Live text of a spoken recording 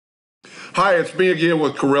Hi, it's me again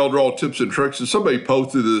with Corel Draw Tips and Tricks. And somebody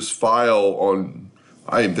posted this file on,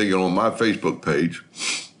 I am thinking on my Facebook page,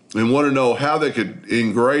 and want to know how they could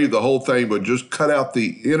engrave the whole thing, but just cut out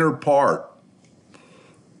the inner part.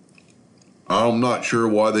 I'm not sure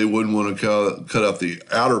why they wouldn't want to cut out the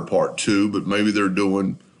outer part too, but maybe they're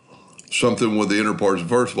doing something with the inner parts.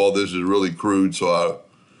 First of all, this is really crude, so I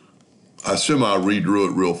redrew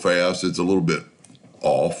it real fast. It's a little bit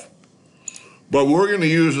off. But we're going to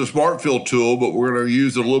use the Smart Fill tool, but we're going to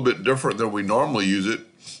use it a little bit different than we normally use it,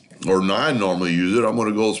 or I normally use it. I'm going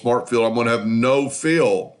to go Smart Fill. I'm going to have no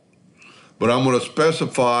fill, but I'm going to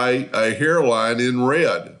specify a hairline in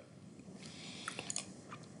red.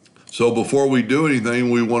 So before we do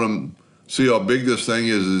anything, we want to see how big this thing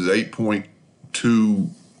is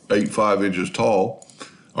 8.285 inches tall.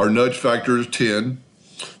 Our nudge factor is 10.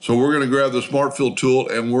 So we're going to grab the Smart Fill tool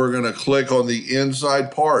and we're going to click on the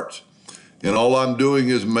inside parts. And all I'm doing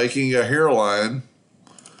is making a hairline,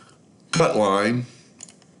 cut line,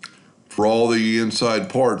 for all the inside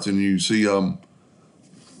parts. And you see I'm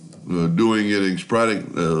doing it in sporadic,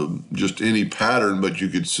 just any pattern, but you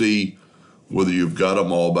could see whether you've got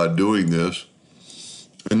them all by doing this.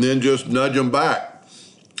 And then just nudge them back.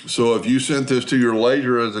 So if you sent this to your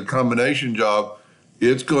laser as a combination job,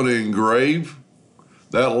 it's going to engrave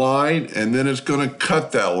that line and then it's going to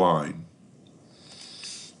cut that line.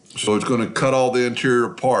 So it's going to cut all the interior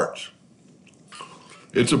parts.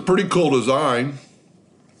 It's a pretty cool design.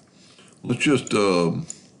 Let's just, real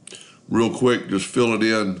quick, just fill it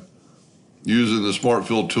in using the Smart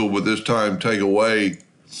Fill tool, but this time take away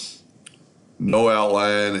no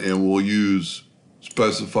outline and we'll use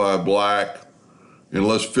specify black. And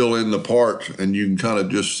let's fill in the parts and you can kind of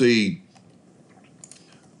just see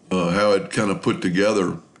how it kind of put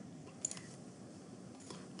together.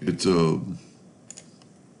 It's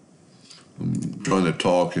I'm trying to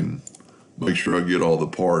talk and make sure I get all the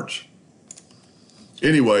parts.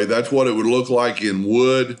 Anyway, that's what it would look like in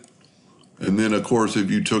wood. And then, of course, if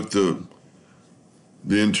you took the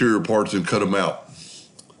interior parts and cut them out.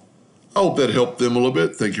 I hope that helped them a little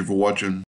bit. Thank you for watching.